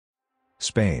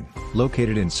Spain,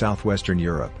 located in southwestern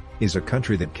Europe, is a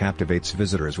country that captivates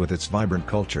visitors with its vibrant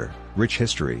culture, rich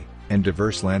history, and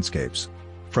diverse landscapes.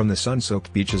 From the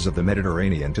sun-soaked beaches of the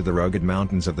Mediterranean to the rugged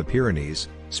mountains of the Pyrenees,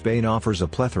 Spain offers a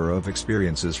plethora of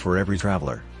experiences for every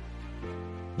traveler.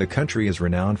 The country is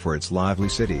renowned for its lively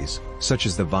cities, such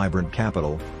as the vibrant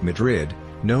capital, Madrid,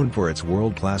 known for its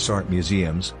world-class art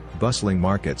museums, bustling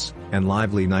markets, and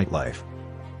lively nightlife.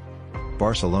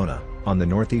 Barcelona, on the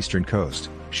northeastern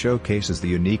coast, showcases the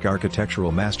unique architectural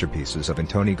masterpieces of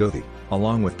Antoni Gaudí,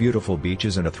 along with beautiful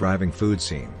beaches and a thriving food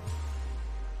scene.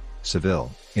 Seville,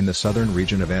 in the southern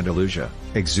region of Andalusia,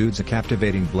 exudes a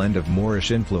captivating blend of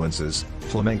Moorish influences,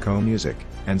 flamenco music,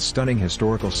 and stunning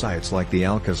historical sites like the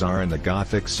Alcázar and the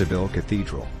Gothic Seville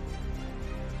Cathedral.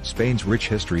 Spain's rich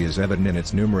history is evident in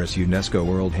its numerous UNESCO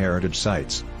World Heritage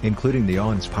Sites, including the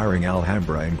awe-inspiring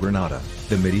Alhambra in Granada,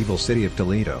 the medieval city of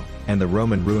Toledo, and the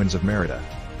Roman ruins of Merida.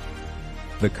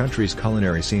 The country's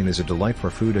culinary scene is a delight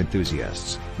for food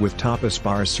enthusiasts, with tapas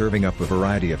bars serving up a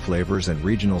variety of flavors and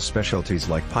regional specialties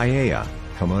like paella,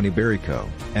 jamón ibérico,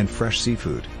 and fresh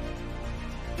seafood.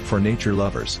 For nature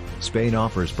lovers, Spain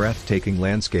offers breathtaking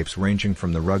landscapes ranging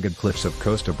from the rugged cliffs of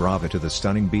Costa Brava to the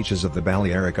stunning beaches of the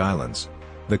Balearic Islands.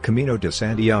 The Camino de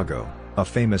Santiago, a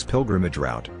famous pilgrimage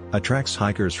route, attracts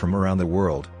hikers from around the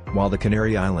world, while the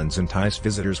Canary Islands entice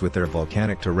visitors with their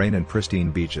volcanic terrain and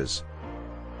pristine beaches.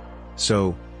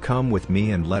 So, come with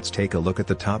me and let's take a look at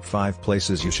the top 5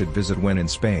 places you should visit when in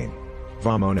Spain.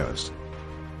 Vámonos!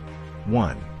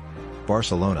 1.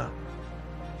 Barcelona.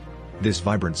 This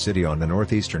vibrant city on the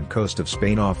northeastern coast of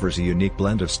Spain offers a unique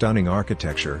blend of stunning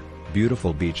architecture,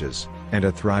 beautiful beaches, and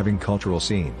a thriving cultural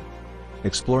scene.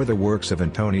 Explore the works of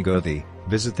Antoni Gaudí,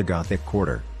 visit the Gothic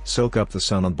Quarter, soak up the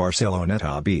sun on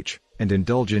Barceloneta beach, and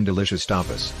indulge in delicious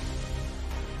tapas.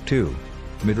 2.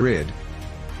 Madrid.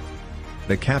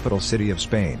 The capital city of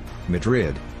Spain,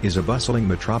 Madrid, is a bustling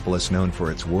metropolis known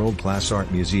for its world-class art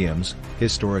museums,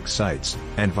 historic sites,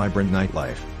 and vibrant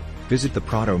nightlife. Visit the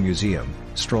Prado Museum,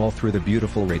 stroll through the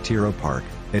beautiful Retiro Park,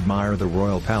 admire the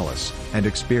Royal Palace, and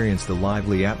experience the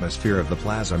lively atmosphere of the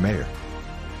Plaza Mayor.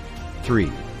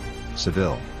 3.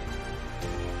 Seville.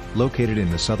 Located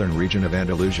in the southern region of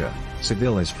Andalusia,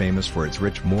 Seville is famous for its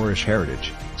rich Moorish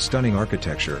heritage, stunning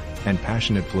architecture, and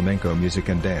passionate flamenco music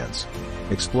and dance.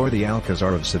 Explore the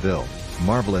Alcázar of Seville,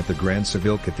 marvel at the Grand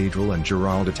Seville Cathedral and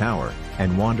Giralda Tower,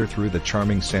 and wander through the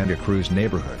charming Santa Cruz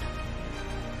neighborhood.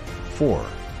 4.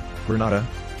 Granada.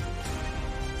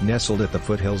 Nestled at the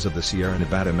foothills of the Sierra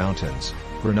Nevada mountains,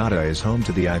 Granada is home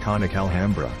to the iconic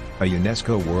Alhambra, a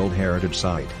UNESCO World Heritage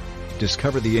Site.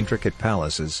 Discover the intricate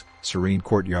palaces, serene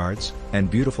courtyards, and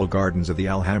beautiful gardens of the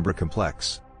Alhambra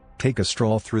complex. Take a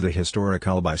stroll through the historic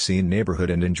Albaicin neighborhood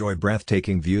and enjoy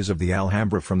breathtaking views of the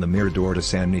Alhambra from the Mirador to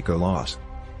San Nicolás.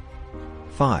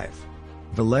 5.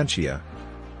 Valencia.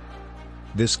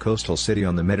 This coastal city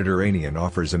on the Mediterranean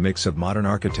offers a mix of modern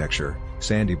architecture,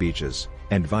 sandy beaches,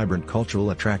 and vibrant cultural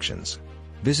attractions.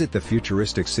 Visit the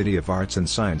futuristic city of arts and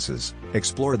sciences,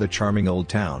 explore the charming old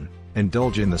town,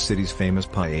 indulge in the city's famous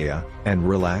paella, and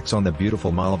relax on the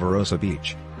beautiful Malvarosa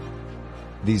beach.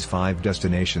 These 5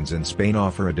 destinations in Spain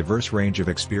offer a diverse range of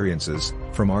experiences,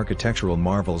 from architectural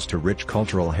marvels to rich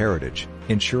cultural heritage,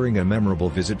 ensuring a memorable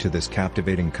visit to this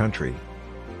captivating country.